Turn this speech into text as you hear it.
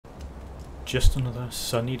Just another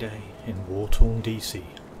sunny day in war-torn DC.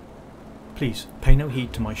 Please, pay no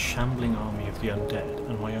heed to my shambling army of the undead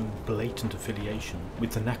and my own blatant affiliation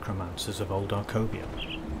with the necromancers of old Arcovia.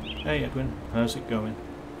 Hey Edwin, how's it going?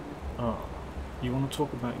 Ah, you want to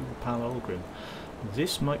talk about your pal Ulgrim?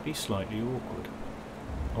 This might be slightly awkward.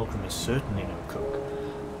 Ulgrim is certainly no cook.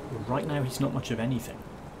 Right now he's not much of anything.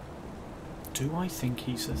 Do I think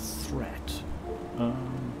he's a threat?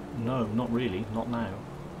 No, not really, not now.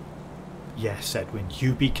 Yes, Edwin,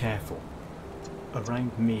 you be careful.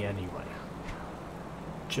 Around me anyway.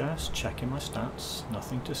 Just checking my stats,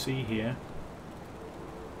 nothing to see here.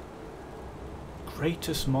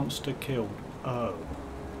 Greatest monster killed. Oh.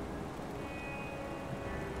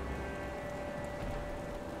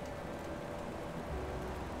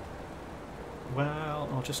 Well,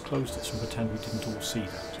 I'll just close this and pretend we didn't all see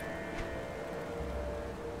that.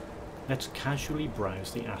 Let's casually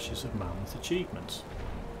browse the Ashes of Mammoth achievements.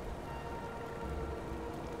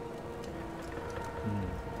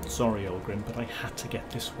 Sorry, Ulgrim, but I had to get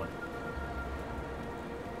this one.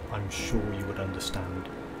 I'm sure you would understand.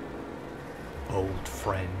 Old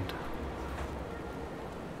friend.